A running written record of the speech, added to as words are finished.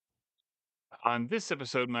On this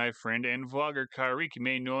episode, my friend and vlogger Kharique, you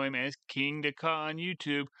may know him as King Daka on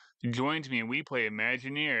YouTube, joins me and we play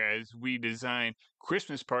Imagineer as we design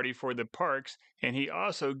Christmas party for the parks, and he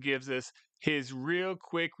also gives us his real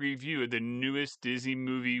quick review of the newest Disney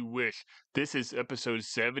movie Wish. This is episode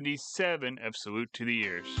 77 of Salute to the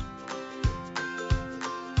Ears.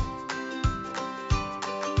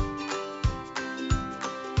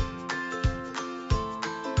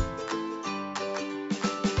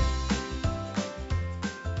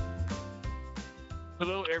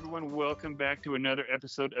 Hello, everyone. Welcome back to another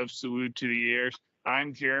episode of Salute to the Ears.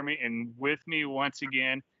 I'm Jeremy, and with me once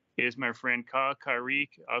again is my friend Kharique,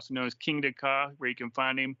 also known as King to Ka, where you can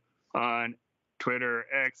find him on Twitter,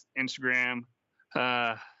 X, Instagram.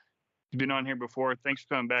 You've been on here before. Thanks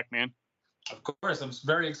for coming back, man. Of course, I'm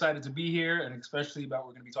very excited to be here, and especially about what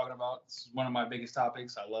we're going to be talking about. It's one of my biggest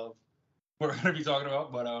topics. I love what we're going to be talking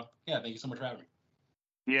about, but yeah, thank you so much for having me.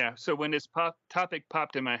 Yeah, so when this topic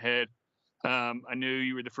popped in my head, I knew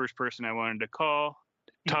you were the first person I wanted to call,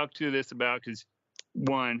 talk to this about, because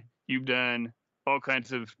one, you've done all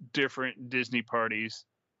kinds of different Disney parties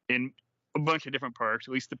in a bunch of different parks,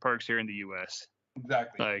 at least the parks here in the U.S.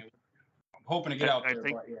 Exactly. Like, I'm hoping to get out there,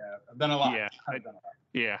 but yeah, I've done a lot.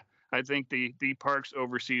 Yeah, I think the parks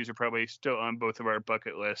overseas are probably still on both of our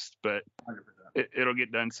bucket lists, but 100%. It'll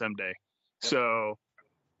get done someday. Yep. So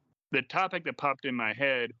the topic that popped in my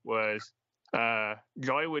head was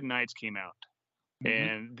Jollywood Nights came out,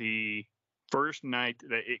 and the first night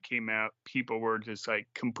that it came out, people were just like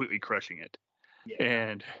completely crushing it.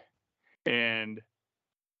 Yeah. And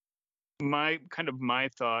my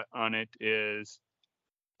thought on it is,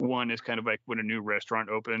 one is kind of like when a new restaurant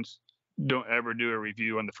opens, don't ever do a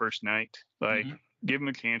review on the first night. Like, give them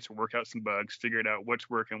a chance to work out some bugs, figure it out what's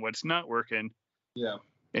working, what's not working. Yeah.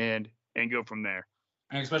 And go from there.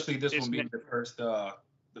 And especially this one being the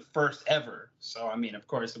first ever. So I mean, of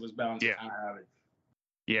course, it was bound to kind of have it.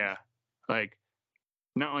 Yeah, like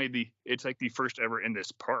not only it's like the first ever in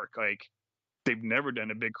this park. Like, they've never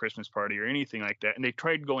done a big Christmas party or anything like that, and they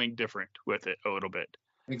tried going different with it a little bit.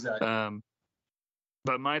 Exactly.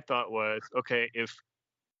 But my thought was, okay,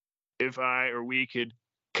 if I or we could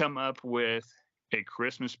come up with a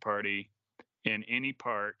Christmas party in any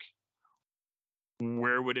park,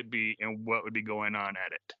 where would it be and what would be going on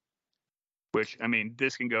at it? Which, I mean,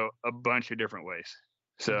 this can go a bunch of different ways.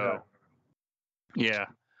 So, yeah.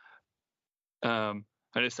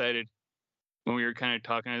 I decided when we were kind of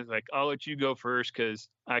talking, I was like, I'll let you go first because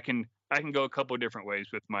I can go a couple of different ways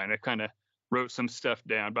with mine. I kind of wrote some stuff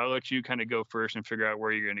down, but I'll let you kind of go first and figure out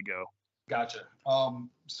where you're going to go. Gotcha.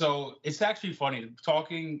 So it's actually funny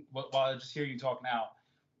talking while I just hear you talk now.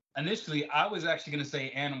 Initially, I was actually going to say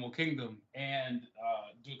Animal Kingdom and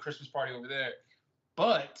do a Christmas party over there.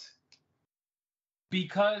 But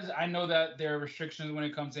because I know that there are restrictions when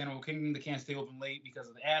it comes to Animal Kingdom, they can't stay open late because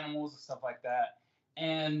of the animals and stuff like that.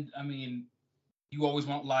 And I mean, you always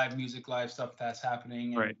want live music, live stuff that's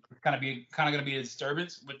happening. And right. It's kind of going to be a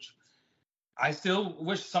disturbance, which I still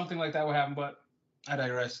wish something like that would happen, but I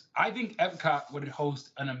digress. I think Epcot would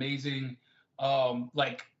host an amazing,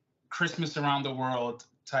 like Christmas around the world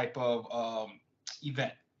type of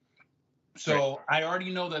event. So I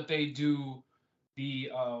already know that they do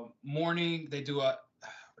the morning. They do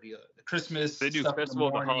the Christmas. They do Festival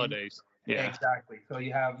of the Holidays. Yeah, exactly. So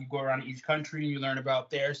you go around each country and you learn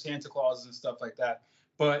about their Santa Claus and stuff like that.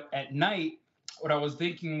 But at night, what I was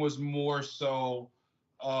thinking was more so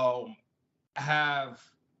have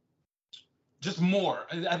just more.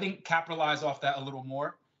 I think capitalize off that a little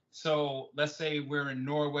more. So let's say we're in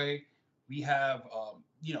Norway. We have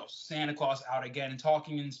Santa Claus out again and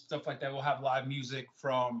talking and stuff like that. We'll have live music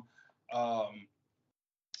from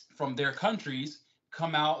their countries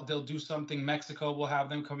come out. They'll do something. Mexico will have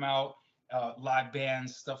them come out, live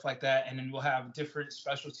bands, stuff like that, and then we'll have different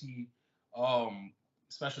specialty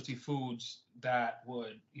foods that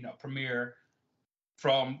would premiere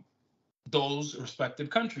from those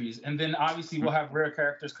respective countries. And then obviously we'll have rare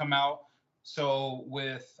characters come out. So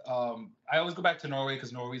with I always go back to Norway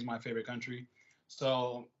because Norway is my favorite country.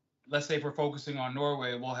 So let's say if we're focusing on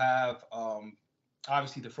Norway, we'll have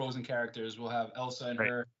obviously the Frozen characters. We'll have Elsa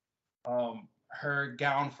and her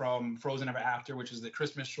gown from Frozen Ever After, which is the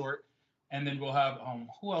Christmas short. And then we'll have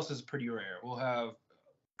who else is pretty rare? We'll have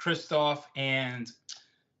Kristoff and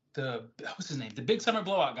what's his name? The big summer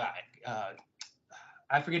blowout guy.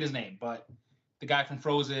 I forget his name, but the guy from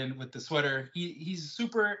Frozen with the sweater. He's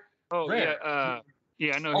super rare.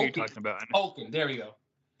 Yeah, I know who you're talking about. Oaken, there we go.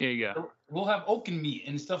 Yeah. So we'll have Oaken meat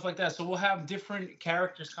and stuff like that. So we'll have different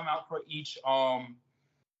characters come out for each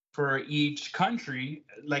country.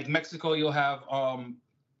 Like Mexico, you'll have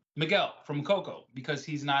Miguel from Coco, because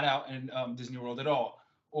he's not out in Disney World at all.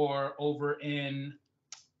 Or over in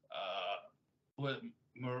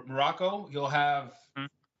Morocco, you'll have, Mhm.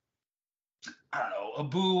 I don't know,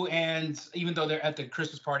 Abu, and even though they're at the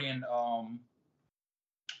Christmas party in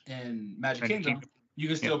Magic Magic Kingdom, Kingdom. you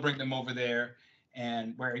can Yep. still bring them over there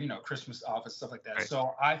and wear, Christmas outfits, stuff like that. Right.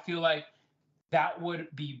 So I feel like that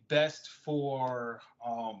would be best for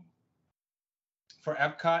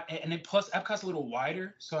Epcot, and then plus Epcot's a little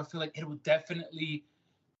wider, so I feel like it would definitely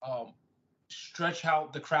um, stretch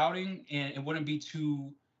out the crowding, and it wouldn't be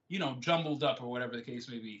too jumbled up or whatever the case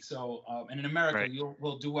may be. So and in America, Right.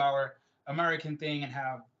 we'll do our American thing and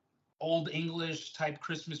have old English type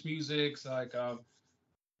Christmas music, so like I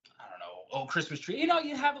don't know, oh, Christmas tree.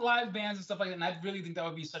 You have live bands and stuff like that, and I really think that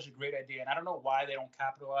would be such a great idea. And I don't know why they don't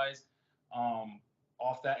capitalize um,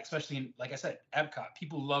 off that, especially in, like I said, Epcot.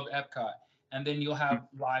 People love Epcot, and then you'll Mhm. have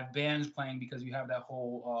live bands playing because you have that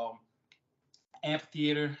whole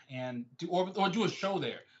amphitheater, and do a show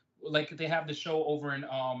there. Like they have the show over in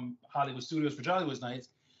Hollywood Studios for Jollywood Nights.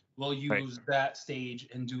 We'll Right. use that stage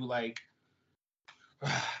and do like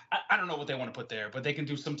I don't know what they want to put there, but they can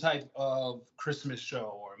do some type of Christmas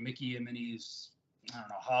show or Mickey and Minnie's, I don't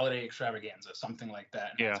know, holiday extravaganza, something like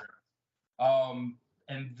that. Yeah.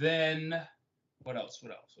 And then what else?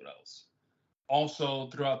 What else? What else? Also,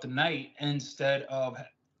 throughout the night, instead of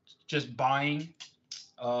just buying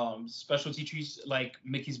specialty treats like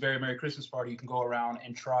Mickey's Very Merry Christmas Party, you can go around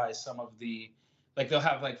and try some of the, like they'll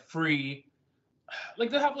have like free, like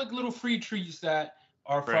they'll have like little free treats that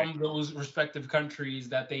are Right. from those respective countries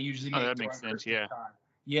that they usually Oh, make that makes during sense. Christmas Yeah. time.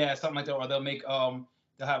 Yeah, something like that. Or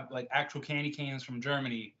they'll have like actual candy canes from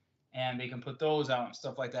Germany, and they can put those out and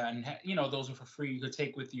stuff like that. And those are for free. You could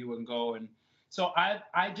take with you and go. And so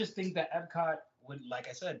I just think that Epcot would, like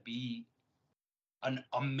I said, be an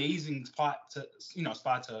amazing spot to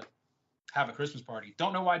have a Christmas party.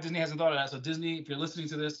 Don't know why Disney hasn't thought of that. So Disney, if you're listening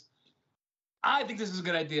to this, I think this is a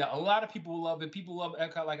good idea. A lot of people love it. People love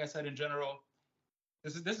Epcot, like I said, in general.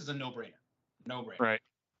 This is a no-brainer. No-brainer. Right.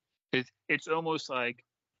 It's almost like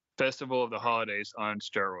Festival of the Holidays on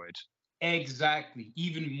steroids. Exactly.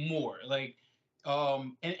 Even more. Like,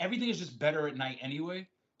 and everything is just better at night anyway.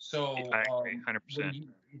 So I agree,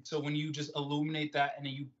 100%. when you just illuminate that and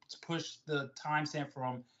then you push the timestamp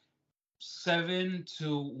from 7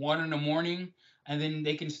 to 1 in the morning, and then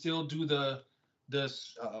they can still do the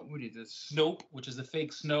snope, which is the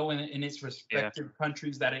fake snow in its Yeah. respective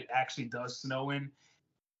countries that it actually does snow in.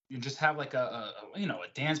 You just have like a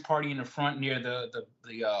dance party in the front near the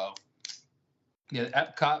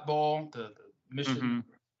Epcot ball, the Mission Hmm.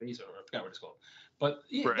 base, or I forgot what it's called. But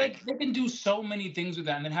yeah, Right. like they can do so many things with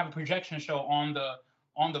that, and then have a projection show on the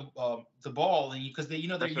ball, and because they're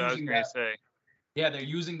That's what I was using going to that. say. Yeah, they're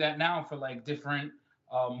using that now for like different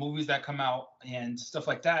movies that come out and stuff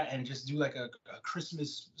like that, and just do like a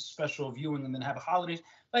Christmas special viewing, and then have a holidays.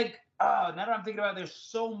 Like, now that I'm thinking about it, there's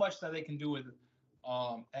so much that they can do with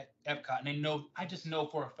at Epcot, and I just know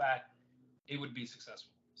for a fact it would be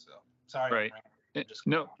successful. So sorry, I'm Right. ranting. I'm just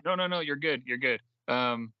going No, on. no, no, no. You're good. You're good.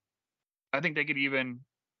 I think they could even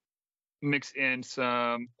mix in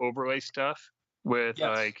some overlay stuff with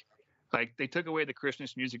Yes, like they took away the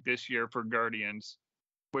Christmas music this year for Guardians,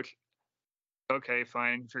 which okay,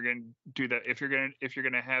 fine. If you're gonna do that, if you're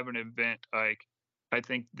gonna have an event, like I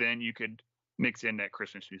think then you could mix in that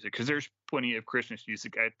Christmas music because there's plenty of Christmas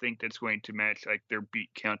music. I think that's going to match like their beat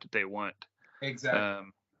count that they want. exactly.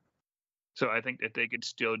 Um, so I think that they could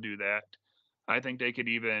still do that. I think they could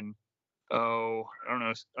even I don't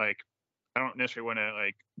know, like I don't necessarily want to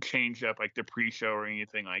like change up like the pre-show or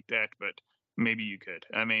anything like that, but maybe you could.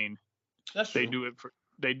 I mean, That's they true. do it for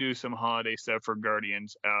they do some holiday stuff for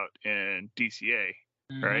Guardians out in DCA,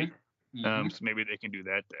 right? Mm-hmm. Mm-hmm. So maybe they can do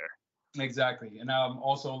that there. Exactly. And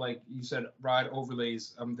also like you said, ride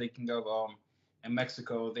overlays. I'm thinking of in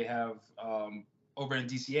Mexico they have over in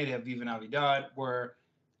DCA they have Viva Navidad, where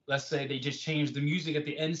let's say they just change the music at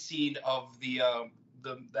the end scene of the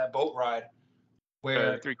that boat ride The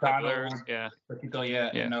where three Donald, caballeros, yeah, Paquito, yeah,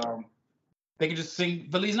 yeah, and they can just sing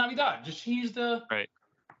Feliz Navidad. Just right,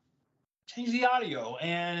 change the audio,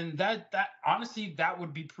 and that honestly that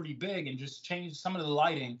would be pretty big, and just change some of the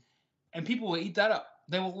lighting, and people will eat that up.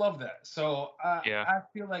 They will love that. So yeah, I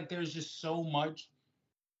feel like there's just so much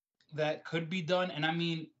that could be done, and I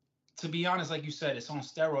mean, to be honest, like you said, it's on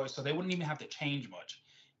steroids, so they wouldn't even have to change much.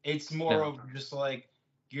 It's more no, of just like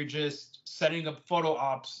you're just setting up photo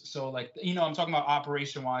ops. So like I'm talking about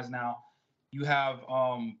operation wise now. You have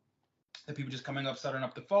the people just coming up, setting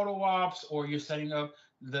up the photo ops, or you're setting up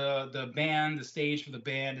the band, the stage for the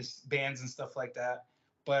bands and stuff like that.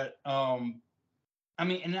 But I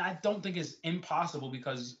mean, and I don't think it's impossible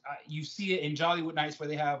because you see it in Jollywood nights where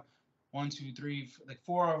they have one, two, three, like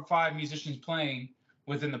 4 or 5 musicians playing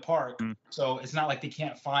within the park. Mm. So it's not like they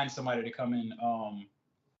can't find somebody to come in,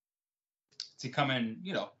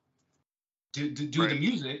 you know, do the Right.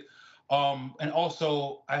 music. And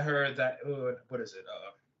also I heard that what is it?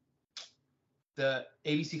 The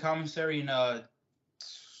ABC commissary in the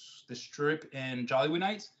Strip and Jollywood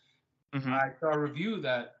Nights. Mm-hmm. I saw a review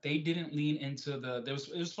that they didn't lean into it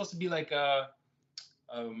was supposed to be like a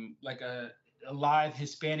live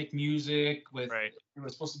Hispanic music with Right. it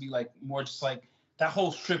was supposed to be like more just like that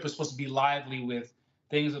whole strip was supposed to be lively with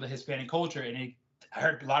things of the Hispanic culture, and I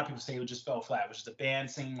heard a lot of people say it just fell flat. It was just a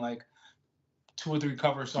band singing like 2 or 3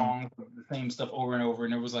 cover Mm. songs of the same stuff over and over,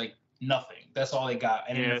 and it was like nothing. That's all they got,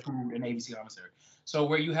 and then Yeah. the food and ABC commissary. So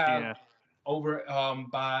where you have Yeah. over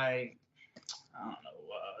by I don't know.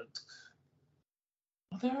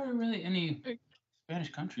 Well, there aren't really any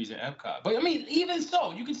Spanish countries at Epcot, but I mean, even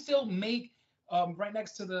so, you can still make right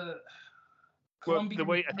next to the Well, Colombian.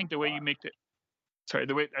 the way you make that. Sorry,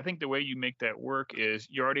 I think the way you make that work is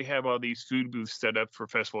you already have all these food booths set up for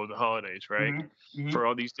festivals and holidays, right? Mm-hmm. For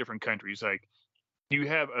all these different countries, like you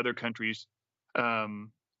have other countries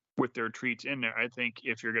with their treats in there. I think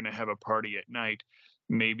if you're going to have a party at night,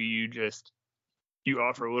 maybe you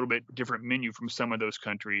offer a little bit different menu from some of those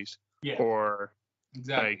countries, Yeah, or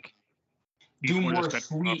exactly. like Do each one of those more countries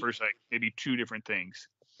sweet. offers like maybe 2 different things.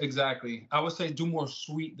 Exactly. I would say do more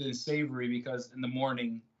sweet than savory because in the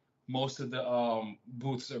morning, most of the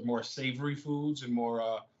booths are more savory foods and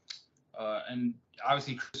more and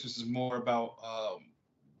obviously Christmas is more about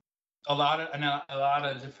a lot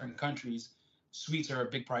of different countries. Sweets are a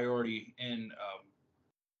big priority in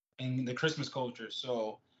the Christmas culture.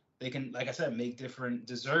 So they can, like I said, make different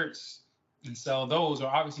desserts and sell those. Or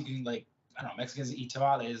obviously you can like I don't know, Mexicans eat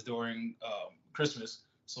tamales during Christmas,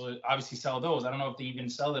 so obviously sell those. I don't know if they even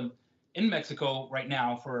sell them in Mexico right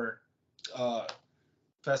now for uh,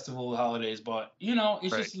 festival holidays, but you know,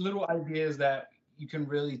 it's Right. just little ideas that you can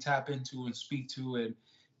really tap into and speak to, and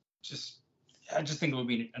just I just think it would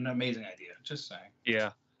be an amazing idea. Just saying.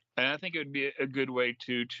 Yeah. And I think it would be a good way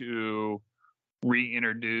to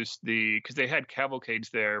reintroduce because they had cavalcades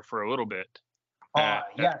there for a little bit at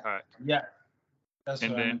Yeah, Epcot, yeah. That's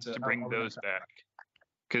and what I then meant to. to I bring was gonna those say. back.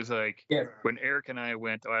 Because like Yeah. when Eric and I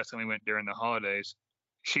went the last time we went during the holidays,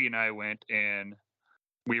 she and I went and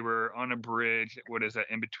we were on a bridge. What is that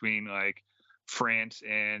in between like France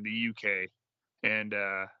and the UK? And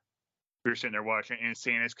we were sitting there watching, and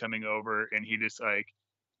Santa's coming over, and he just like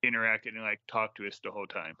interacted and like talked to us the whole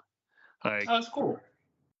time. Like, Oh, that's cool.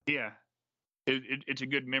 yeah, it's a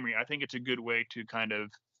good memory. I think it's a good way to kind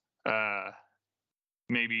of uh,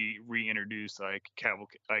 maybe reintroduce like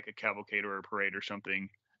a cavalcade or a parade or something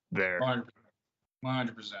there.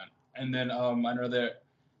 100%. And then I know that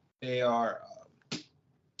they are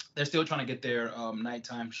they're still trying to get their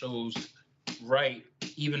nighttime shows right.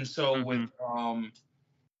 Even so, Hmm.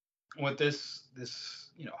 with this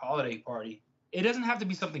holiday party, it doesn't have to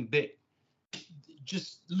be something big.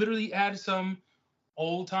 Just literally add some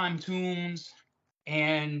old time tunes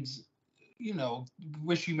and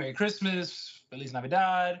wish you Merry Christmas, Feliz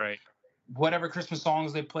Navidad, Right. whatever Christmas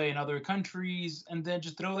songs they play in other countries, and then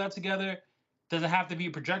just throw that together. Doesn't have to be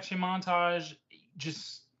a projection montage.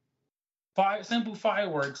 Just simple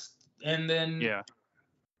fireworks, and then Yeah.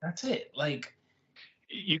 that's it. Like,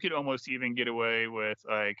 You could almost even get away with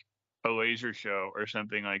like a laser show or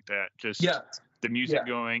something like that. Just yeah, the music yeah,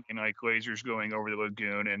 going and like lasers going over the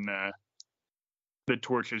lagoon and the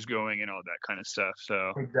torches going and all that kind of stuff.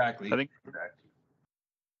 So I exactly. think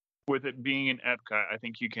with it being in Epcot, I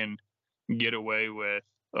think you can get away with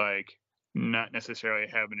like not necessarily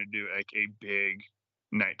having to do like a big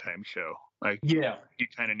nighttime show like Yeah, you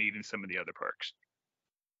kind of need in some of the other parks.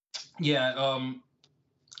 yeah.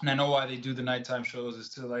 And I know why they do the nighttime shows is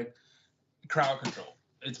to like crowd control.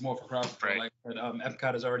 It's more for crowd control. Right. Like, but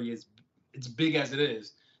Epcot is already it's big as it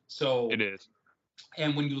is. So, It is.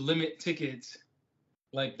 and when you limit tickets,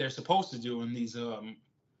 like they're supposed to do in these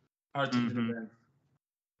art ticketed Hmm. events,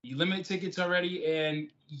 you limit tickets already, and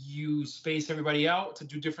you space everybody out to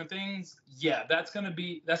do different things. Yeah, that's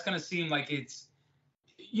gonna seem like it's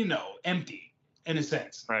empty in a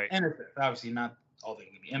sense. Right. In a sense, obviously not all they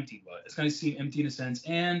can be empty, but it's gonna seem empty in a sense,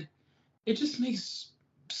 and it just makes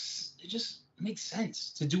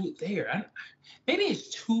sense to do it there. Maybe it's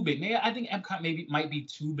too big. Maybe I think Epcot maybe might be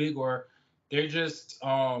too big, or they're just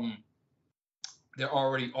they're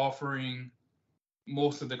already offering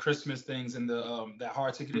most of the Christmas things in the that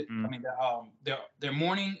hard ticketed. Hmm. I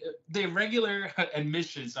mean, their regular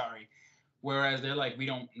admission, sorry, whereas they're like, we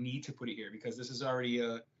don't need to put it here because this is already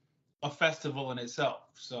a festival in itself.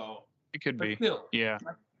 So It could but be. still, Yeah.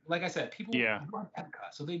 like I said, people Yeah. love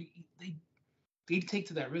Epcot, so they take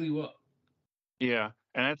to that really well. Yeah.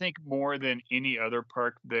 And I think more than any other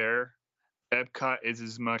park there, Epcot is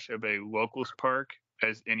as much of a locals park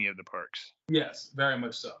as any of the parks. Yes, very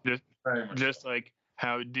much so. Just Very much just so. like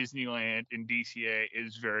how Disneyland and DCA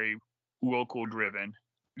is very local driven.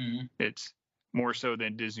 Mm-hmm. It's more so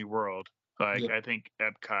than Disney World. Like Yeah, I think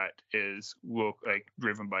Epcot is like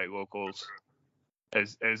driven by locals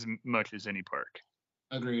as much as any park.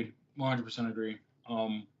 agreed. 100% agree.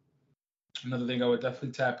 Another thing I would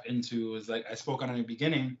definitely tap into is like I spoke on in the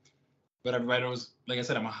beginning, but everybody knows, like I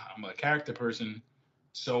said, I'm a character person,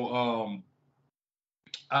 so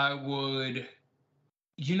I would,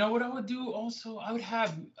 you know what I would do also? I would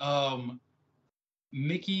have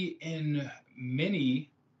Mickey and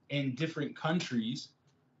Minnie in different countries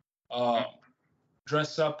uh,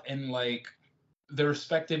 dress up in like their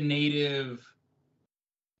respective native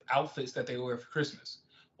outfits that they wear for Christmas,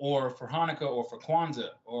 or for Hanukkah, or for Kwanzaa,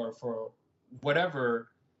 or for whatever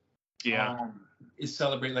Yeah. is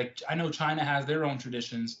celebrated. Like I know China has their own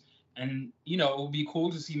traditions, and you know it would be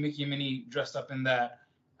cool to see Mickey and Minnie dressed up in that.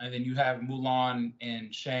 And then you have Mulan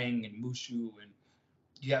and Shang and Mushu,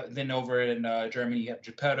 and then over in Germany you have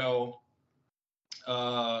Geppetto,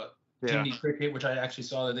 Yeah. Jiminy Cricket, which I actually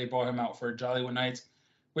saw that they brought him out for Jollywood Nights.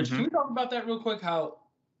 Which can we talk about that real quick? How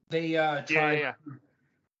they tried.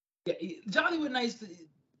 Yeah. Jollywood Nights.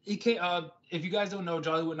 It came, if you guys don't know,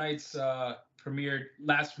 Jollywood Nights premiered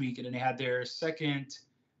last week, and then they had their second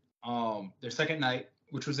night,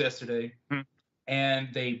 which was yesterday,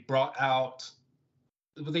 and they brought out.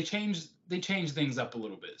 But they changed things up a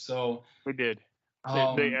little bit. So We did.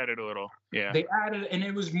 They added a little. Yeah. they added, and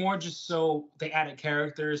it was more just so they added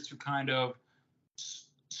characters to kind of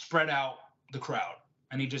spread out the crowd,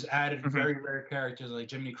 and he just added very rare characters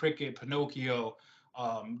like Jiminy Cricket, Pinocchio.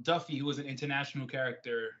 Duffy, who was an international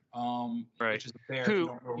character, Right. which is a bear, if you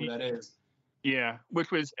don't know who that is. Yeah,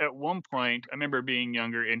 which was at one point, I remember being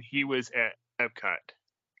younger, and he was at Epcot.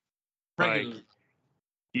 Regularly. Like,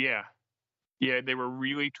 yeah. Yeah, they were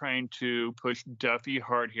really trying to push Duffy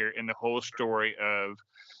hard here in the whole story of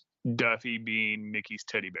Duffy being Mickey's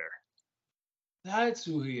teddy bear. That's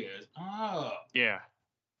who he is. Oh. Yeah.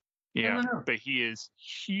 Yeah. But he is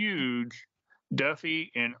huge.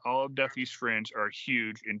 Duffy and all of Duffy's friends are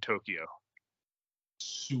huge in Tokyo.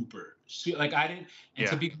 Super. Like I didn't, and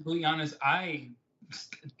to be completely honest, I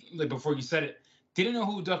like before you said it, didn't know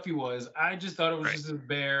who Duffy was. I just thought it was just a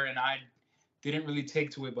bear, and I didn't really take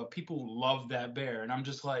to it. But people love that bear, and I'm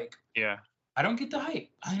just like, I don't get the hype.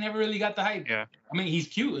 I never really got the hype. Yeah. I mean, he's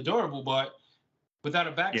cute, adorable, but without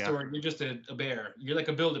a backstory, you're just a bear. You're like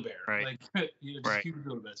a Build-A-Bear. Right. Like you're just cute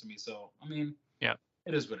Build-A-Bear to me. So I mean, yeah,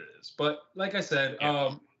 it is what it is. But like I said,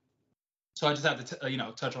 so I just have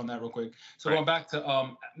to touch on that real quick. So going back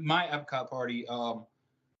to my Epcot party,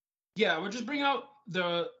 I would just bring out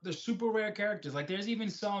the super rare characters. Like there's even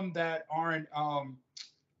some that aren't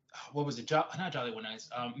what was it? Not Jollywood Nights.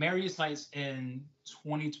 Merriest Nights in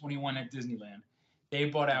 2021 at Disneyland. They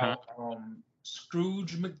brought out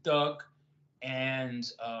Scrooge McDuck and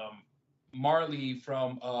Marley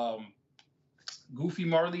from Goofy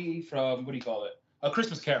Marley from, what do you call it? A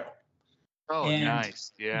Christmas Carol. Oh, and,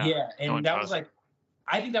 nice. Yeah. Yeah, and that was like,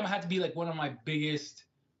 I think that would have to be like one of my biggest,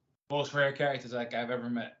 most rare characters like I've ever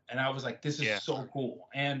met. And I was like, this is so cool.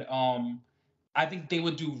 And I think they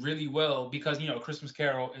would do really well because, Christmas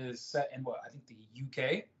Carol is set in what? I think the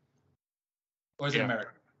UK? Or is it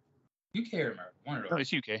America? UK or America? One of those. No,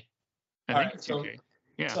 it's UK. I think it's UK.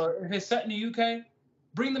 Yeah. So if it's set in the UK,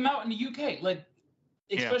 bring them out in the UK. Like,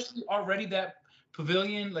 especially already that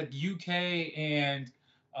pavilion, like UK and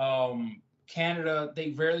Canada,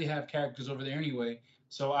 they rarely have characters over there anyway.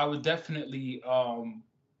 So I would definitely,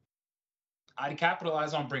 I'd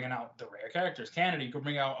capitalize on bringing out the rare characters. Canada, you could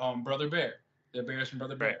bring out Brother Bear, the bears from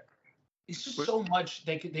Brother Bear. It's just so much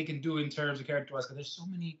they can do in terms of character-wise because there's so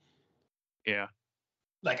many. Yeah.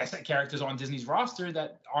 Like I said, characters on Disney's roster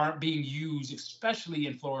that aren't being used, especially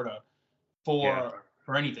in Florida, for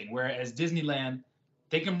anything. Whereas Disneyland,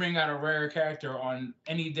 they can bring out a rare character on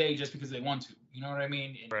any day just because they want to. You know what I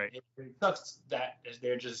mean? And it sucks that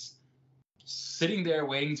they're just sitting there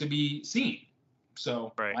waiting to be seen.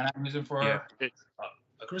 So why not use them for a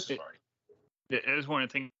Christmas party? It is one of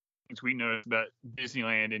the things we noticed about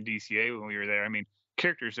Disneyland and DCA when we were there. I mean,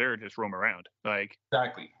 characters there just roam around. Like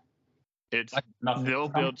exactly. It's they'll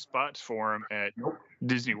build spots for them at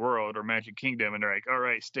Disney World or Magic Kingdom, and they're like, "All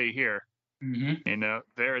right, stay here." Mm-hmm.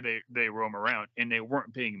 There they roam around, and they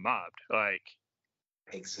weren't being mobbed. Like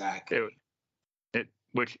exactly.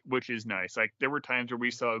 which is nice. Like there were times where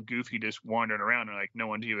we saw Goofy just wandering around and like no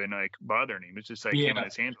one's even like bothering him. It's just like him and Yeah.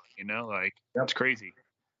 his handle, like Yep. it's crazy.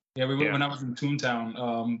 Yeah, Yeah. when I was in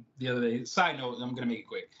Toontown the other day. Side note, I'm gonna make it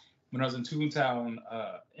quick. When I was in Toontown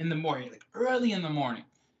in the morning, like early in the morning.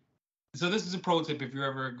 So this is a pro tip if you're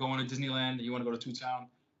ever going to Disneyland and you want to go to Toontown.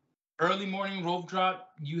 Early morning rope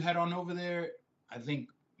drop, you head on over there. I think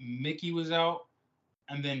Mickey was out,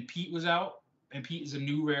 and then Pete was out. And Pete is a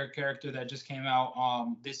new rare character that just came out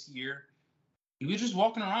this year. He was just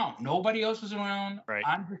walking around. Nobody else was around. Right.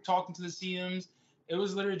 I'm just talking to the CMs. It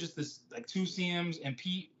was literally just this like two CMs and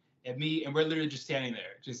Pete and me, and we're literally just standing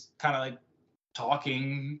there, just kind of like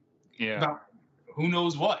talking about who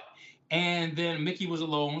knows what. And then Mickey was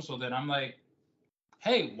alone, so then I'm like,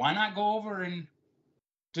 hey, why not go over and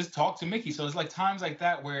just talk to Mickey? So it's like times like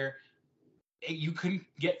that where you couldn't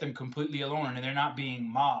get them completely alone and they're not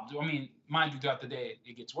being mobbed. I mean, mind you, throughout the day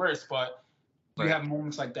it gets worse, but you have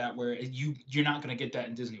moments like that where you're not going to get that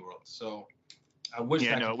in Disney World. So I wish.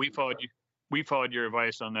 Yeah, no, we followed your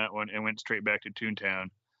advice on that one and went straight back to Toontown.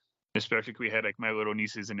 Especially if we had like my little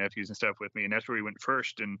nieces and nephews and stuff with me, and that's where we went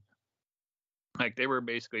first. And like they were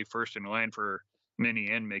basically first in line for Minnie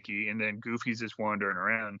and Mickey, and then Goofy's just wandering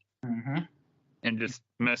around and just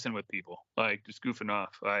messing with people, like just goofing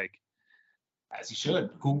off, like as he should,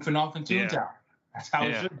 goofing off in Toontown. That's how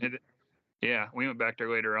it should be. Yeah, we went back there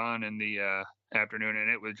later on in the afternoon, and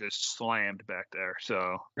it was just slammed back there.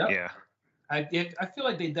 So yeah, I feel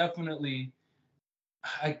like they definitely.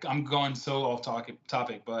 I'm going so off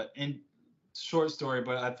topic, but in short story,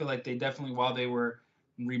 but I feel like they definitely, while they were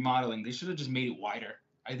remodeling, they should have just made it wider.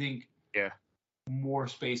 I think more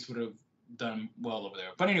space would have done well over there.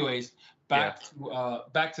 But anyways, back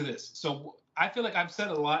to this. So I feel like I've said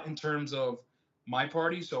a lot in terms of my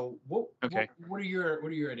party. So what are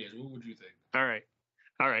your ideas? What would you think? All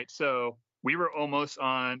right. So we were almost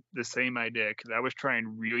on the same idea because I was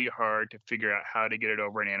trying really hard to figure out how to get it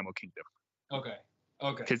over in Animal Kingdom. Okay.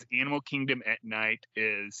 Because Animal Kingdom at night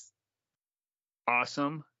is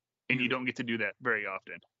awesome, and you don't get to do that very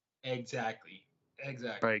often. Exactly.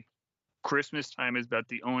 Like Christmas time is about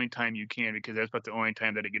the only time you can, because that's about the only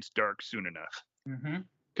time that it gets dark soon enough.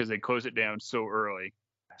 Because they close it down so early.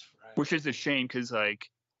 That's right. Which is a shame, because like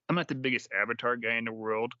I'm not the biggest Avatar guy in the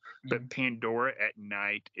world, but Pandora at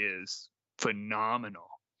night is phenomenal.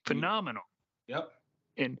 Yep.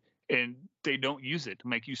 And they don't use it.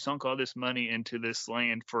 Like you sunk all this money into this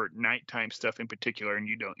land for nighttime stuff in particular, and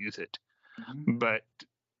you don't use it. But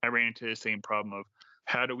I ran into the same problem of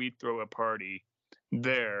how do we throw a party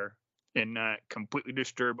there and not completely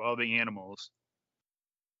disturb all the animals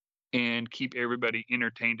and keep everybody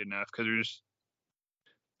entertained enough, because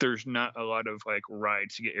there's not a lot of like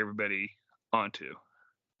rides to get everybody onto.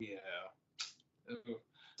 Yeah.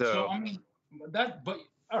 So I mean but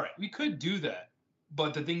all right, we could do that.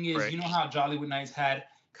 But the thing is, you know how Jollywood Nights had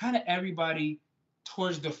kind of everybody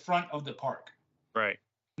towards the front of the park. Right.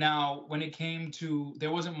 Now, when it came to, there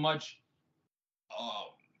wasn't much,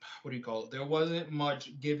 what do you call it? There wasn't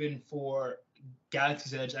much given for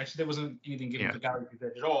Galaxy's Edge. Actually, there wasn't anything given for Galaxy's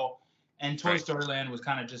Edge at all. And Toy Story Land was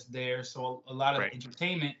kind of just there. So a lot of the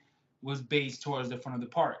entertainment was based towards the front of the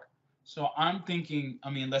park. So I'm thinking, I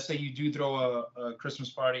mean, let's say you do throw a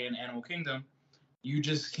Christmas party in Animal Kingdom, you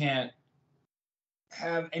just can't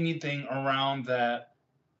have anything around that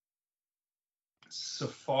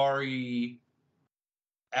safari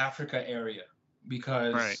Africa area,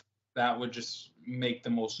 because that would just make the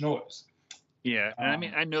most noise. Yeah, and I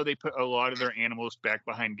mean, I know they put a lot of their animals back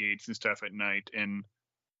behind gates and stuff at night and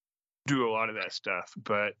do a lot of that stuff,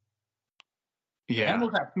 but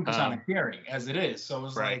animals have supersonic hearing as it is, so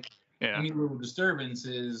it's like any little disturbance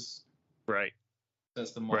is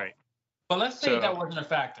that's the most. But let's say that wasn't a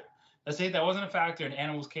factor. Let's say that wasn't a factor and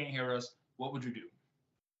animals can't hear us. What would you do?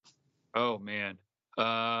 Oh man,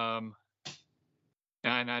 and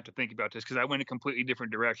I have to think about this because I went a completely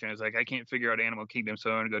different direction. I was like, I can't figure out Animal Kingdom, so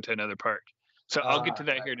I'm going to go to another park. So I'll get to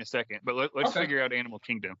that here in a second. But let's figure out Animal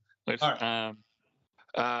Kingdom. Let's.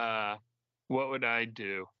 What would I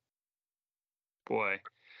do? Boy,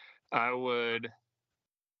 I would.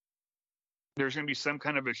 There's going to be some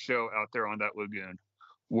kind of a show out there on that lagoon,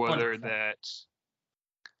 whether 100%. That's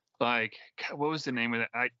like, what was the name of that?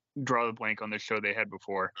 I draw the blank on the show they had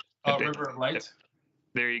before. River of Light.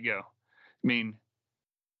 There you go. I mean,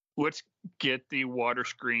 let's get the water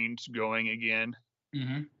screens going again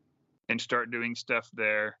and start doing stuff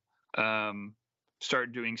there.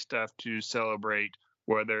 Start doing stuff to celebrate,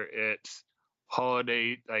 whether it's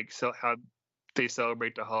holiday, like how they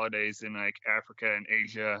celebrate the holidays in like Africa and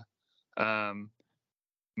Asia.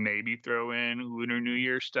 maybe throw in Lunar New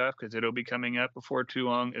Year stuff because it'll be coming up before too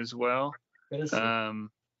long as well. That is true.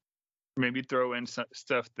 Maybe throw in some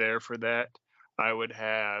stuff there for that. I would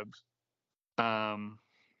have,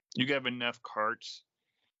 you have enough carts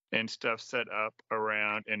and stuff set up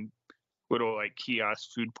around and little like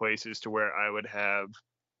kiosk food places to where I would have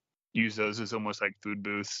use those as almost like food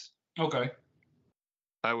booths. Okay.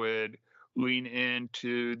 I would lean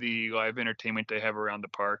into the live entertainment they have around the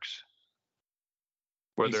parks,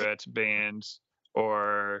 whether that's bands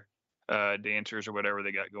or dancers or whatever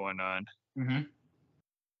they got going on. Mm-hmm.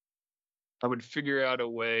 I would figure out a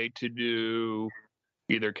way to do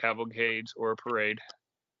either cavalcades or a parade.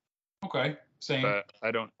 Okay. Same. But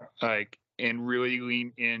I don't like, and really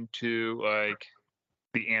lean into like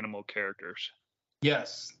the animal characters.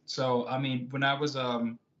 Yes. So I mean, when I was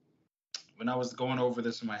going over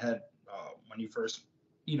this in my head, when you first,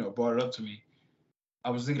 brought it up to me, I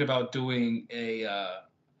was thinking about doing a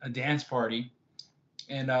dance party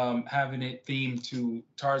and having it themed to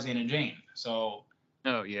Tarzan and Jane. So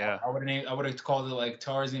Oh yeah. I would have called it like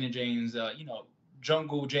Tarzan and Jane's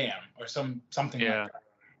Jungle Jam or something like that.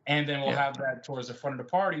 And then we'll have that towards the front of the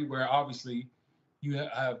party where obviously you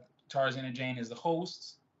have Tarzan and Jane as the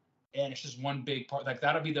hosts, and it's just one big part. Like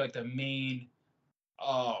that'll be like the main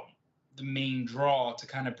draw to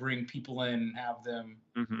kind of bring people in and have them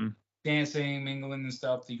dancing, mingling and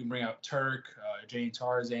stuff. So you can bring out Turk, Jane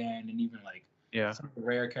Tarzan, and even like some of the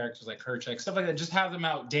rare characters like Kharique, stuff like that. Just have them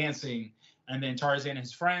out dancing, and then Tarzan and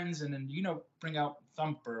his friends, and then bring out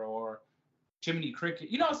Thumper or Jiminy Cricket,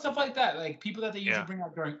 stuff like that. Like people that they usually bring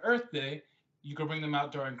out during Earth Day, you can bring them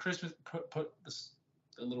out during Christmas. Put the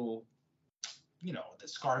little, the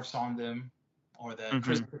scarves on them or the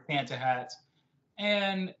Christmas Santa hats.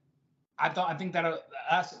 And I think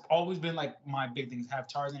that's always been like my big things. Have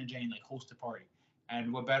Tarzan and Jane like host a party,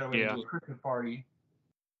 and what better way to do a Christmas party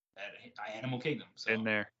at Animal Kingdom? So. In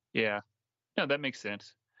there, no, that makes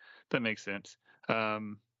sense.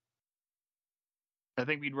 I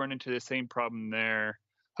think we'd run into the same problem there.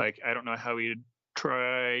 Like, I don't know how we'd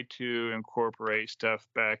try to incorporate stuff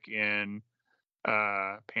back in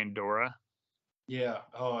Pandora. Yeah.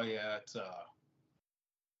 Oh, yeah. It's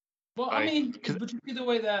Well, I mean, but you see the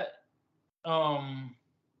way that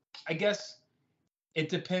I guess it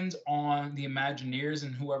depends on the Imagineers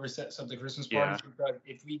and whoever sets up the Christmas parties. Because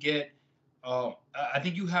if we get, I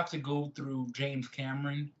think you have to go through James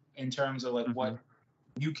Cameron in terms of like what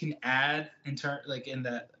you can add in terms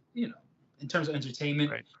of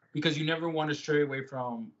entertainment, because you never want to stray away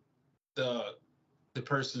from the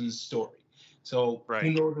person's story. So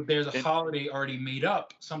who knows if there's a holiday already made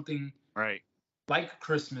up, something like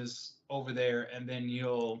Christmas over there, and then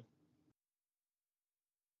you'll,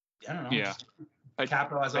 I don't know,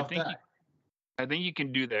 capitalize off that. I think you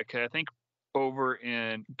can do that, because I think over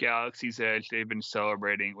in Galaxy's Edge they've been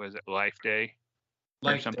celebrating, was it Life Day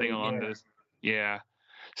or something along those? Yeah.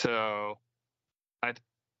 So I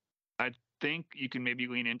think you can maybe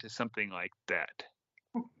lean into something like that.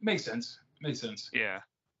 Makes sense. Yeah.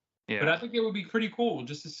 But I think it would be pretty cool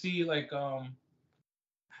just to see, like, I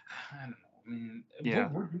don't know. I mean,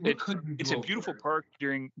 what could you do? It's a beautiful park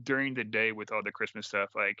during the day with all the Christmas stuff.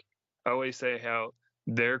 Like, I always say how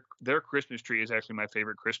their Christmas tree is actually my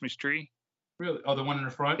favorite Christmas tree. Really? Oh, the one in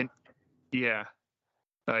the front?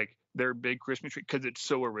 Like their big Christmas tree, because it's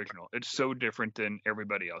so original. It's so different than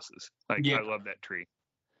everybody else's. Like, I love that tree.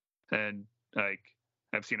 And like,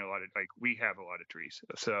 I've seen a lot of, like, we have a lot of trees.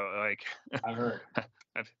 So like, I've heard.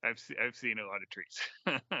 I've seen a lot of trees.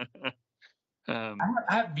 I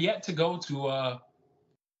have yet to go to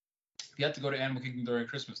Animal Kingdom during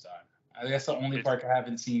Christmas time. I think that's the only park I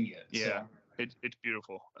haven't seen yet. Yeah, so. It's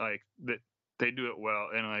beautiful. Like they do it well,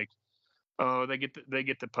 and like, they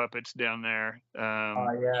get the puppets down there.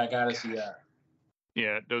 I gotta see that.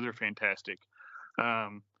 Yeah, those are fantastic.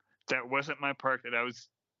 That wasn't my park that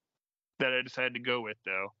I decided to go with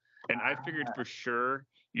though, and I figured for sure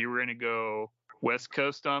you were gonna go West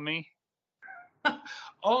Coast on me.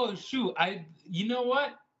 Oh shoot! You know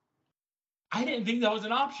what? I didn't think that was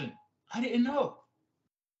an option. I didn't know.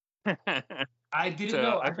 I didn't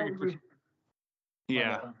know. I figured.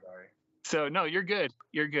 Yeah. I'm sorry. So no, you're good.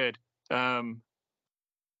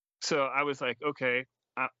 So I was like, okay.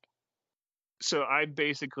 So I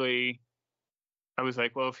was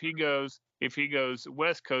like, well, if he goes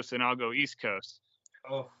West Coast, then I'll go East Coast.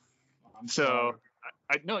 Oh, I'm sorry.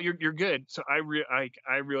 No, you're good. So I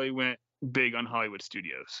really went big on Hollywood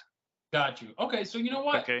Studios. Got you. Okay, so you know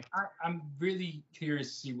what? Okay. I'm really curious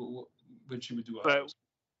to see what you would do. But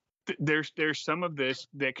there's some of this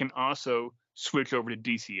that can also switch over to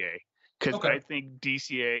DCA, because I think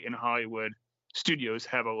DCA and Hollywood studios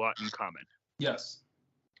have a lot in common. Yes.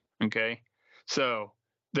 Okay, so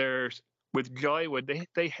there's with Jollywood,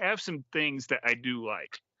 they have some things that I do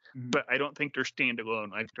like, but I don't think they're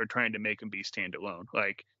standalone. Like they're trying to make them be standalone.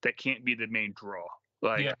 Like that can't be the main draw.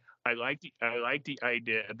 Like Yeah. I like the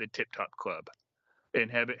idea of the Tip Top Club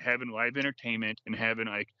and having live entertainment and having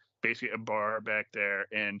like basically a bar back there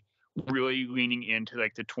and really leaning into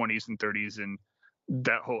like the 20s and 30s and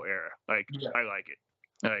that whole era. Like Yeah. I like it.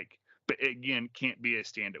 Like, but it, again, can't be a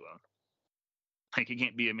standalone. Like it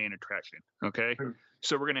can't be a main attraction. Okay.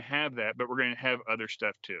 So we're gonna have that, but we're gonna have other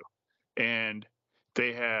stuff too. And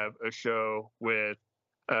they have a show with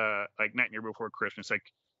like Nightmare Before Christmas. Like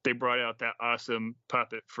they brought out that awesome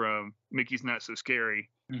puppet from Mickey's Not So Scary,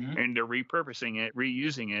 and they're repurposing it,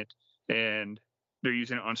 reusing it, and they're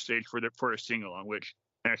using it on stage for a sing along, which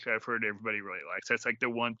actually I've heard everybody really likes. That's like the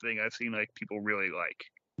one thing I've seen like people really like.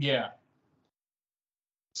 Yeah.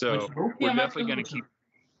 So we're definitely gonna keep.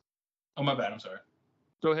 Oh, my bad. I'm sorry.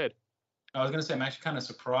 Go ahead. I was gonna say I'm actually kind of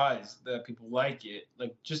surprised that people like it,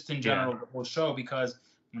 like just in general the whole show, because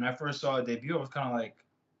when I first saw it debut, I was kind of like,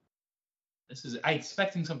 I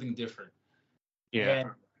expecting something different.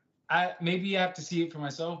 Yeah. And maybe I have to see it for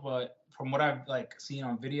myself, but from what I've like seen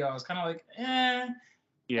on video, I was kind of like,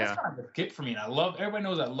 that's kind of a skip for me. And everybody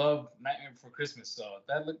knows I love Nightmare Before Christmas, so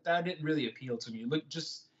that didn't really appeal to me. It looked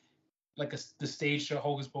just like the stage show,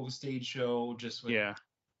 Hocus Pocus stage show, just with,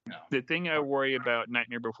 The thing I worry about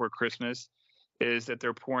Nightmare Before Christmas is that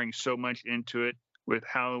they're pouring so much into it with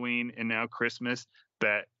Halloween and now Christmas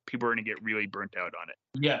that people are going to get really burnt out on it.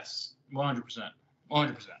 Yes, 100%.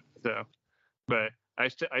 100%. So, but I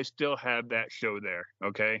still have that show there,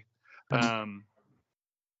 okay? And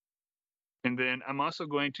then I'm also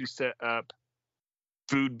going to set up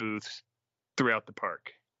food booths throughout the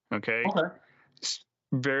park, okay?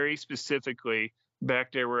 Very specifically,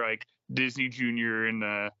 back there where like Disney Junior and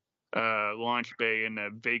the launch bay and the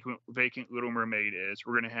vacant Little Mermaid is,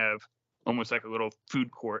 we're going to have almost like a little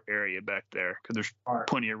food court area back there because there's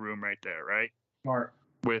plenty of room right there, right? Smart.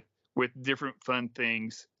 With different fun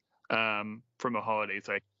things from the holidays.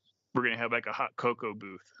 Like we're going to have like a hot cocoa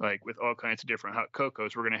booth, like with all kinds of different hot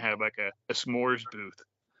cocos. We're going to have like a s'mores booth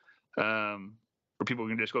where people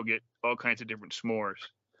can just go get all kinds of different s'mores.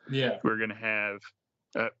 Yeah. We're going to have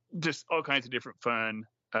just all kinds of different fun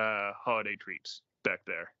holiday treats back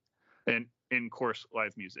there. And in course,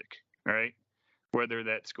 live music, right? Whether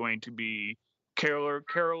that's going to be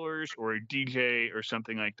carolers or a DJ or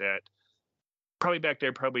something like that. Probably back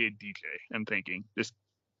there, probably a DJ, I'm thinking. Just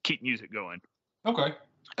keep music going. Okay.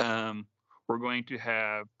 We're going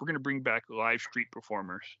to bring back live street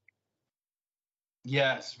performers.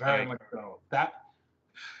 Yes, very much so. That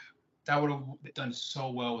would have done so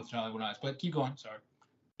well with Jollywood Nights. But keep going, sorry.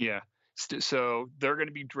 Yeah. So they're going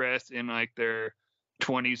to be dressed in like their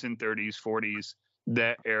 20s and 30s, 40s,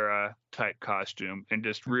 that era type costume, and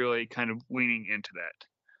just really kind of leaning into that.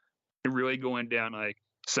 And really going down like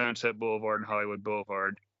Sunset Boulevard and Hollywood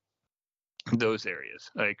Boulevard, those areas,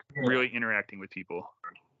 like really interacting with people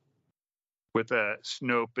with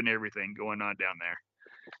Snope and everything going on down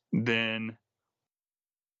there. Then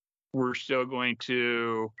we're still going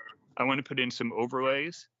to, I want to put in some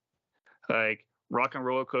overlays, like Rock and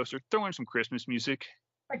Roller Coaster, throw in some Christmas music.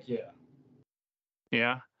 Heck yeah.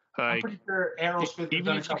 Yeah. Like, I'm pretty sure Aerosmith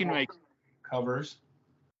even if you can like covers.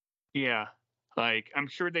 Yeah. Like I'm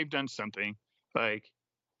sure they've done something. Like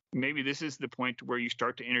maybe this is the point where you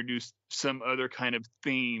start to introduce some other kind of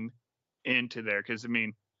theme into there. Cause I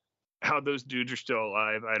mean, how those dudes are still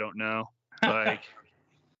alive, I don't know. Like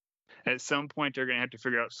at some point they're going to have to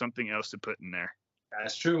figure out something else to put in there.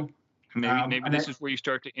 That's true. Maybe this is where you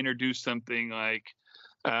start to introduce something like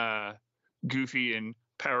Goofy and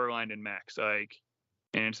Powerline and Max, like,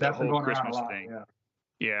 and it's that whole Christmas thing.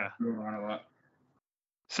 Yeah. A lot.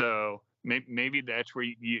 So maybe that's where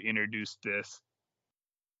you introduce this.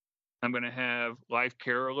 I'm going to have live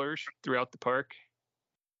carolers throughout the park,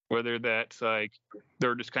 whether that's like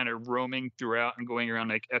they're just kind of roaming throughout and going around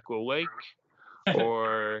like Echo Lake,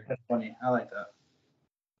 or that's funny. I like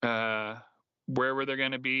that. Wherever they're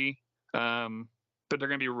going to be, but they're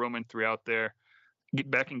going to be roaming throughout there.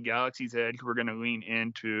 Get back in Galaxy's Edge, we're going to lean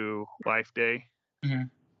into Life Day and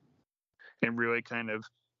really kind of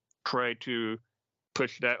try to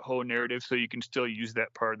push that whole narrative so you can still use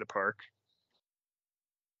that part of the park.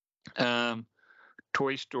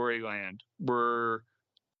 Toy Story Land,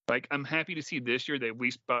 I'm happy to see this year they at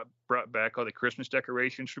least brought back all the Christmas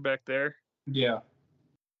decorations from back there. Yeah.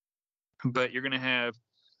 But you're going to have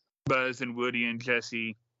Buzz and Woody and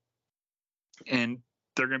Jesse, and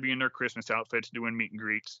they're going to be in their Christmas outfits doing meet and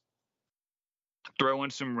greets. throw in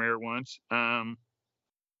some rare ones. I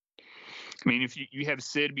mean, if you have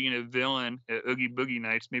Sid being a villain at Oogie Boogie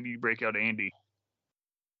Nights, maybe you break out Andy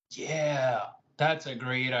Yeah, that's a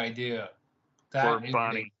great idea. or That is a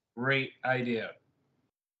Bonnie. great idea.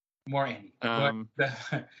 More Andy, but Um,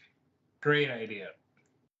 great idea.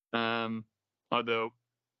 Although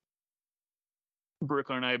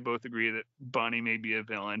Brooklyn and I both agree that Bonnie may be a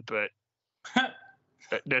villain, but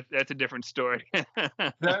that's a different story.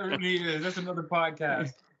 That really is. That's another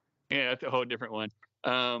podcast. Yeah, that's a whole different one.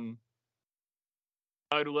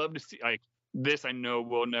 I'd love to see like this. I know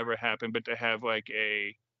will never happen, but to have like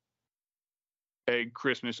a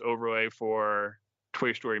Christmas overlay for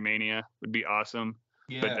Toy Story Mania would be awesome.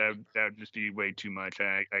 But Yeah. that would just be way too much.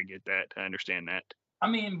 I get that. I understand that. I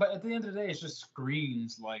mean, but at the end of the day, it's just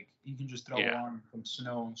screens. Like you can just throw Yeah. on some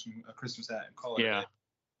snow and a Christmas hat and call it Yeah. a day.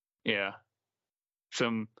 Yeah.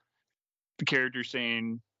 Some characters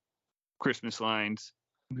saying Christmas lines.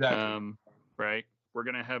 Exactly. Right. We're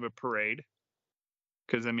gonna have a parade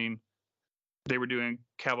because I mean they were doing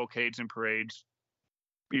cavalcades and parades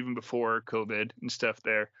even before COVID and stuff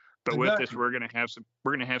there. But with this, we're gonna have some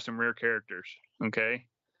rare characters. Okay.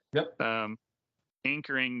 Yep.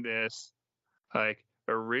 Anchoring this, like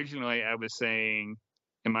originally I was saying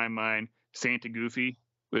in my mind, Santa Goofy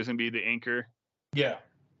was gonna be the anchor. Yeah.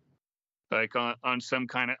 Like on some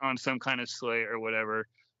kind of sleigh or whatever.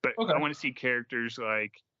 But Okay. I want to see characters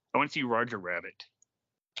like I want to see Roger Rabbit.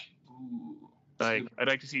 Ooh, like I'd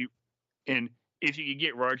like to see, and if you could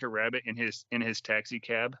get Roger Rabbit in his taxi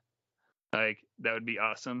cab, like that would be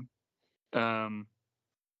awesome.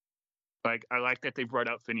 Like I like that they brought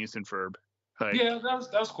out Phineas and Ferb. Like, yeah, that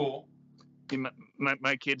was cool.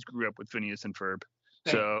 My kids grew up with Phineas and Ferb,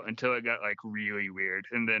 so until it got like really weird,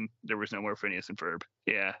 and then there was no more Phineas and Ferb.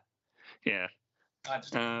 Yeah.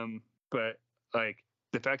 But like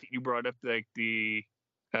the fact that you brought up like the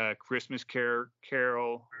Christmas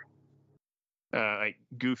Carol, like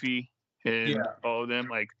Goofy and all of them,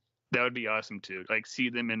 like that would be awesome too. Like see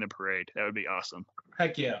them in the parade, that would be awesome.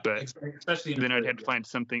 Heck yeah! But especially then I'd have to find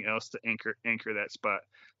something else to anchor that spot.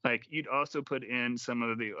 Like you'd also put in some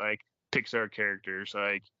of the like Pixar characters,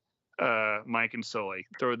 like Mike and Sully.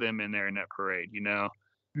 Throw them in there in that parade. You know,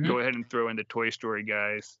 go ahead and throw in the Toy Story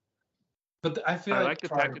guys. But I feel like the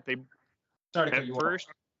fact that they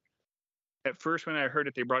at first when I heard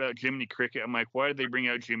that they brought out Jiminy Cricket, I'm like, why did they bring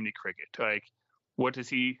out Jiminy Cricket? Like,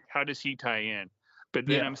 how does he tie in? But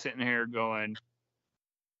then I'm sitting here going,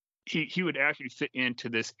 he would actually fit into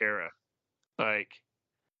this era, like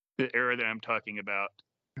the era that I'm talking about.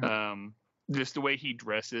 Just the way he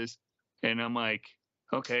dresses, and I'm like,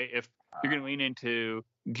 okay, if you're gonna lean into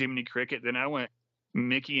Jiminy Cricket, then I want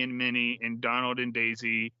Mickey and Minnie and Donald and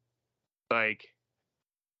Daisy, like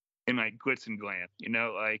in like glitz and glam, you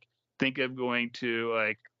know, like think of going to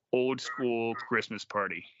like old school Christmas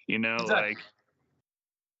party, you know, exactly.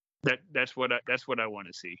 like that's what I want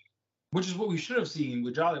to see. Which is what we should have seen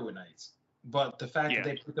with Jollywood Nights, but the fact that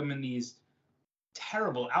they put them in these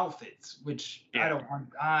terrible outfits, which I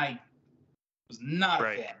was not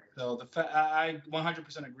a fan. So I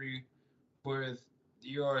 100% agree with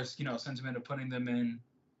your sentiment of putting them in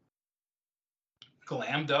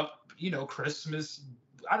glammed up, Christmas.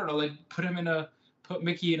 I don't know, like put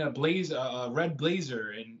Mickey in a red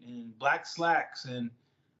blazer and black slacks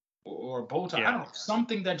or bow tie. I don't know,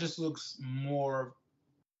 something that just looks more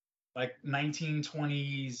like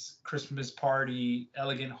 1920s Christmas party,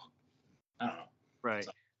 elegant. I don't know.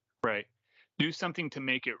 Right. Do something to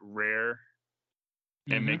make it rare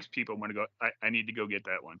and makes people want to go. I need to go get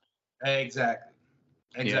that one. Exactly.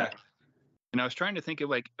 Yeah. And I was trying to think of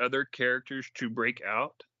like other characters to break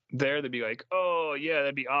out there. That'd be like, oh yeah,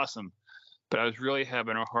 that'd be awesome. But I was really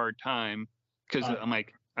having a hard time because I'm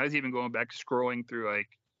like, I was even going back scrolling through like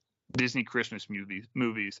Disney Christmas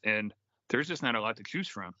movies, and there's just not a lot to choose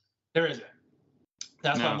from. There isn't.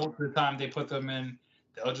 That's why most of the time they put them in.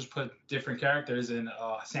 They'll just put different characters in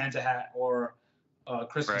a Santa hat or a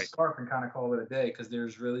Christmas scarf and kind of call it a day because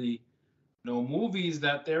there's really no movies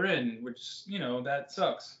that they're in, which that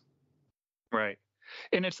sucks. Right,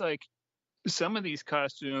 and it's like some of these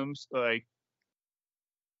costumes, like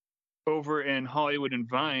over in Hollywood and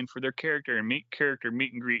Vine for their character meet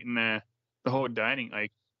and greet and the whole dining,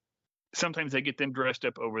 like sometimes they get them dressed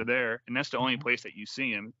up over there, and that's the only place that you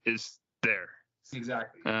see them is there.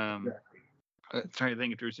 Exactly. I'm trying to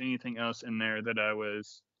think if there's anything else in there that I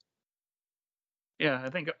was. Yeah, I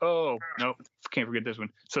think. Oh no, can't forget this one.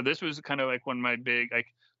 So this was kind of like one of my big, like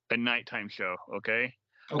a nighttime show. Okay.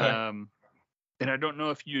 And I don't know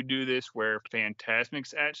if you do this where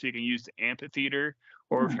Fantasmic's at, so you can use the amphitheater,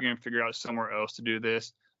 or if you're going to figure out somewhere else to do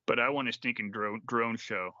this. but I want a stinking drone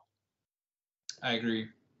show. I agree.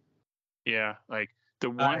 Yeah, like the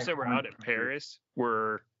ones that were out at 100% agree. Paris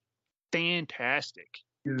were fantastic.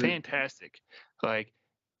 Dude. Fantastic. Like,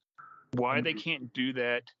 why they can't do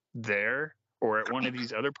that there or at one of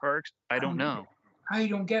these other parks, I don't know. I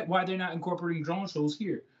don't get why they're not incorporating drone shows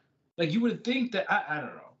here. Like, you would think that, I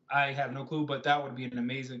don't know. I have no clue, but that would be an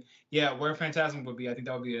amazing. Yeah, where Phantasm would be, I think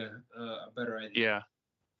that would be a better idea.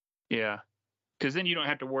 Yeah. Because then you don't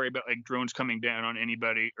have to worry about like drones coming down on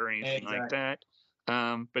anybody or anything like that.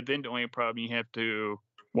 But then the only problem you have to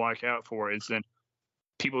watch out for is then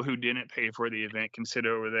people who didn't pay for the event can sit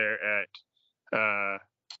over there at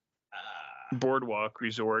Boardwalk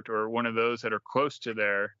Resort or one of those that are close to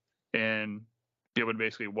there and be able to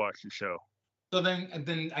basically watch the show. So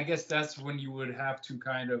then I guess that's when you would have to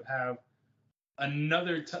kind of have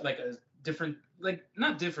another like a different, like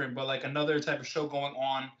not different, but like another type of show going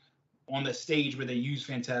on the stage where they use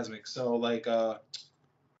Phantasmic. So like I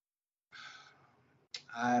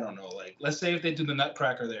don't know, like let's say if they do the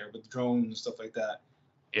Nutcracker there with drones and stuff like that,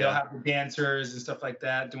 they'll have the dancers and stuff like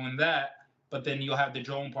that doing that, but then you'll have the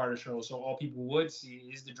drone part of the show. So all people would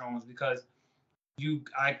see is the drones because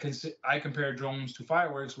I compare drones to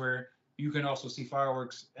fireworks where you can also see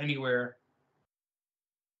fireworks anywhere.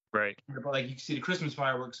 Right. But like you can see the Christmas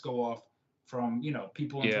fireworks go off from,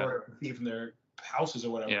 people in Florida can see it from their houses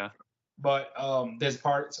or whatever. Yeah. But there's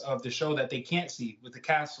parts of the show that they can't see with the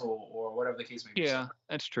castle or whatever the case may be. Yeah,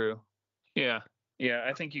 that's true. Yeah.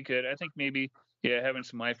 I think you could. I think maybe having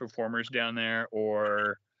some live performers down there,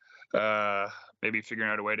 or maybe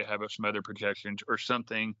figuring out a way to have some other projections or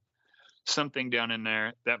something down in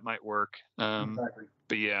there that might work. Exactly.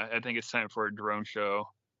 But yeah, I think it's time for a drone show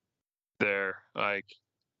there. Like,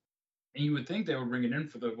 and you would think they would bring it in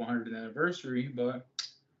for the 100th anniversary, but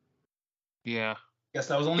yeah, guess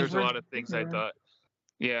that was only. There's a lot of things I thought.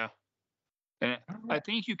 Yeah, and I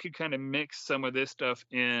think you could kind of mix some of this stuff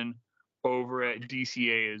in over at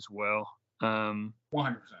DCA as well. 100%.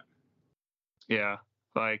 Yeah,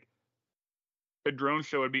 like a drone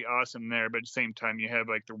show would be awesome there, but at the same time, you have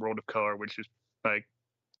like the World of Color, which is like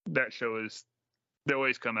that show they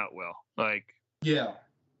always come out well. Like, yeah,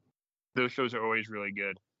 those shows are always really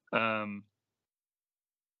good.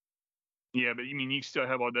 Yeah, but I mean, you still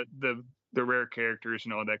have all the rare characters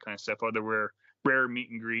and all that kind of stuff, all the rare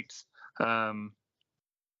meet and greets, and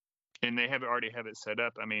they already have it set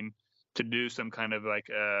up. I mean, to do some kind of like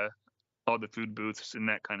all the food booths and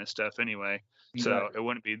that kind of stuff anyway. Exactly. So it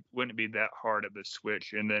wouldn't be that hard of a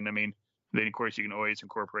switch. And then of course you can always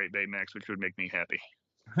incorporate Baymax, which would make me happy.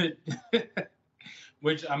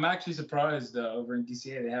 Which I'm actually surprised over in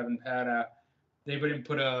DCA they haven't had they wouldn't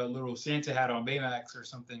put a little Santa hat on Baymax or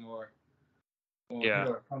something or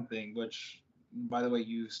something. Which, by the way,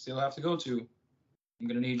 you still have to go to. I'm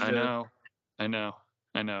gonna need you. I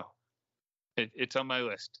know. It's on my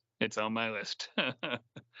list. It's on my list.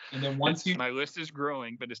 And then my list is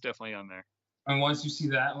growing, but it's definitely on there. And once you see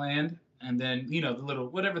that land, and then the little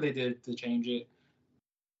whatever they did to change it,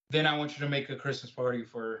 then I want you to make a Christmas party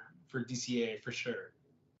for DCA for sure,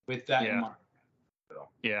 with that in mind. So.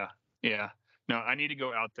 Yeah. No, I need to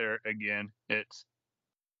go out there again.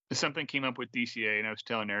 Something came up with DCA, and I was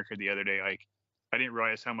telling Erica the other day, like I didn't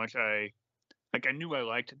realize how much I knew I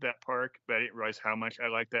liked that park, but I didn't realize how much I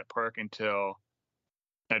liked that park until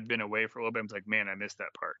I'd been away for a little bit. I was like, man, I missed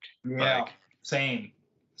that park. Yeah, same.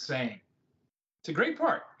 It's a great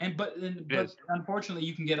park, but unfortunately,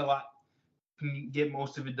 you can get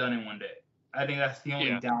most of it done in one day. I think that's the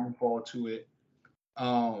only downfall to it.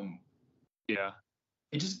 Yeah.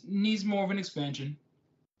 It just needs more of an expansion.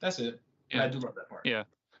 That's it. Yeah. I do love that park. Yeah,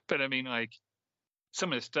 but I mean, like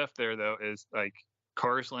some of the stuff there though is like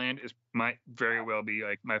Cars Land might very well be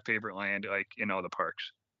like my favorite land, like in all the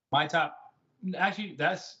parks.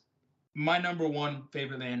 That's my number one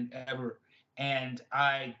favorite land ever, and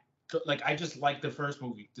I just like the first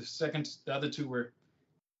movie. The other two were,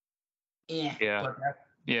 yeah.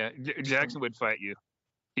 Jackson would fight you.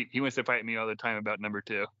 He wants to fight me all the time about number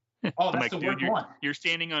 2. Oh, that's the worst one. You're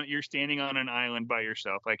standing on an island by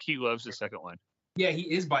yourself. Like he loves the second one. Yeah, he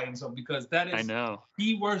is by himself because that is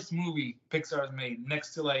the worst movie Pixar's made.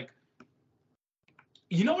 Next to like,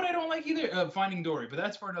 you know what I don't like either? Finding Dory, but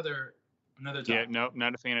that's for another time. Yeah, no,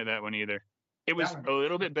 not a fan of that one either. It was a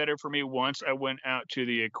little bit better for me once I went out to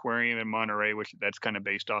the aquarium in Monterey, which that's kind of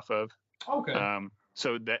based off of. Okay.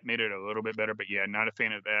 So that made it a little bit better, but yeah, not a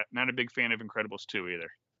fan of that. Not a big fan of Incredibles 2 either.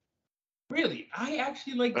 Really? I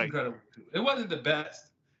actually liked Incredibles 2. It wasn't the best,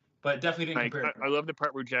 but definitely didn't compare. I love the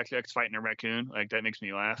part where Jack's fighting a raccoon. Like that makes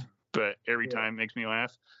me laugh, but every time makes me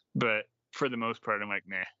laugh. But for the most part, I'm like,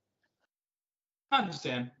 nah. I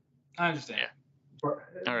understand. I understand. Yeah. But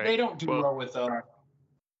All right. they don't do well with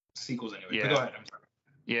sequels anyway. Yeah. But go ahead. I'm sorry.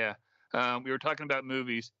 Yeah. We were talking about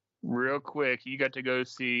movies real quick. You got to go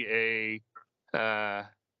see a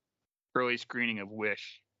early screening of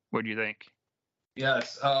Wish. What do you think?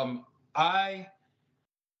 Yes. I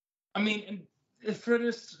mean, for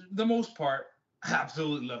the most part, I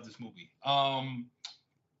absolutely love this movie.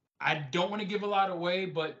 I don't want to give a lot away,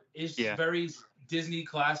 but it's Yeah. very Disney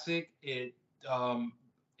classic. It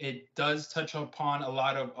does touch upon a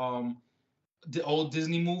lot of the old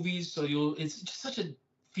Disney movies, so it's just such a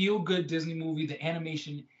feel good Disney movie. The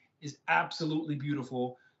animation is absolutely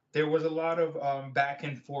beautiful. There was a lot of back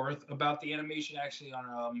and forth about the animation actually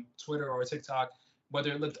on Twitter or TikTok,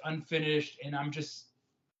 whether it looked unfinished, and I'm just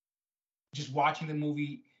watching the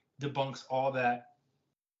movie debunks all that.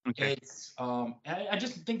 Okay. It's I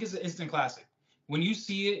just think it's an instant classic. When you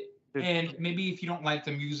see it, and maybe if you don't like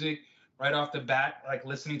the music right off the bat, like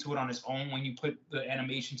listening to it on its own, when you put the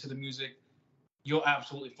animation to the music, you'll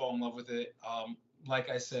absolutely fall in love with it. Like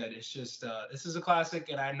I said, it's just this is a classic,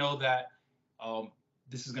 and I know that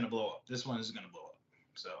this is gonna blow up. This one is gonna blow up.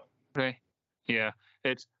 So Okay. Yeah.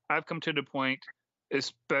 I've come to the point,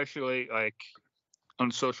 especially like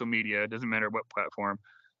on social media, it doesn't matter what platform,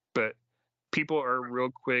 but people are real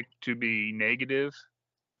quick to be negative.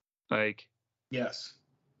 Like yes,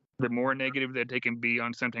 the more negative that they can be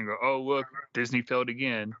on something, go, oh look, Disney failed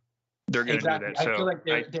again. They're gonna do exactly. that. I feel So like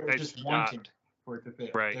they're I just wanting stopped. for it to fail.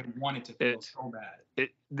 Right. They want it to fail It's so bad.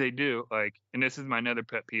 they do, like, and this is my another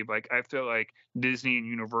pet peeve. Like I feel like Disney and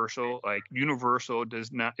Universal, like Universal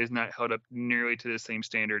is not held up nearly to the same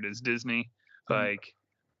standard as Disney. Mhm. Like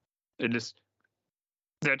it just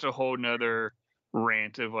that's a whole nother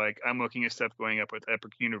rant of like I'm looking at stuff going up with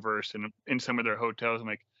Epic Universe and in some of their hotels. I'm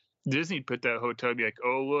like, Disney put that hotel, be like,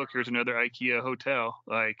 oh look, here's another IKEA hotel.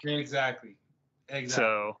 Like Exactly.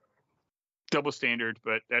 so double standard,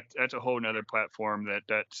 but that's a whole nother platform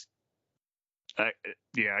that's I,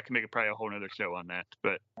 yeah, I can make probably a whole nother show on that.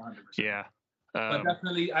 But 100%. yeah. But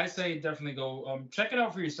definitely, I say definitely go check it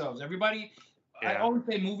out for yourselves. Everybody, I Yeah. always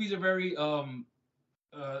say movies are very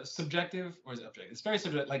subjective, or is it objective? It's very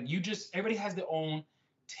subjective. Like everybody has their own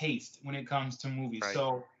taste when it comes to movies. Right.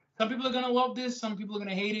 So some people are gonna love this, some people are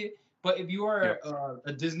gonna hate it. But if you are Yep.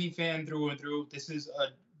 a Disney fan through and through, this is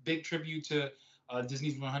a big tribute to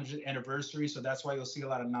Disney's 100th anniversary. So that's why you'll see a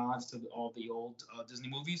lot of nods to all the old Disney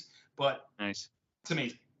movies. But Nice. it's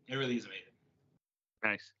amazing. It really is amazing.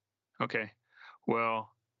 Nice. Okay.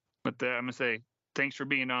 Well, with that, I'm gonna say thanks for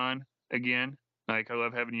being on again. Like I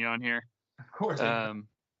love having you on here. Of course.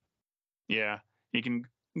 Yeah, you can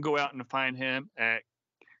go out and find him at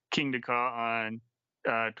King Dakar on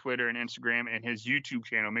Twitter and Instagram, and his YouTube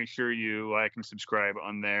channel. Make sure you like and subscribe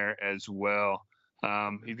on there as well.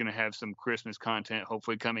 He's gonna have some Christmas content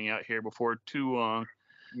hopefully coming out here before too long.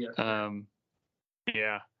 Yes.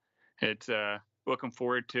 Yeah, it's looking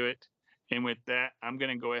forward to it. And with that, I'm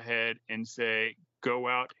gonna go ahead and say go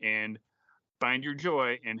out and find your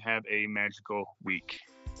joy and have a magical week.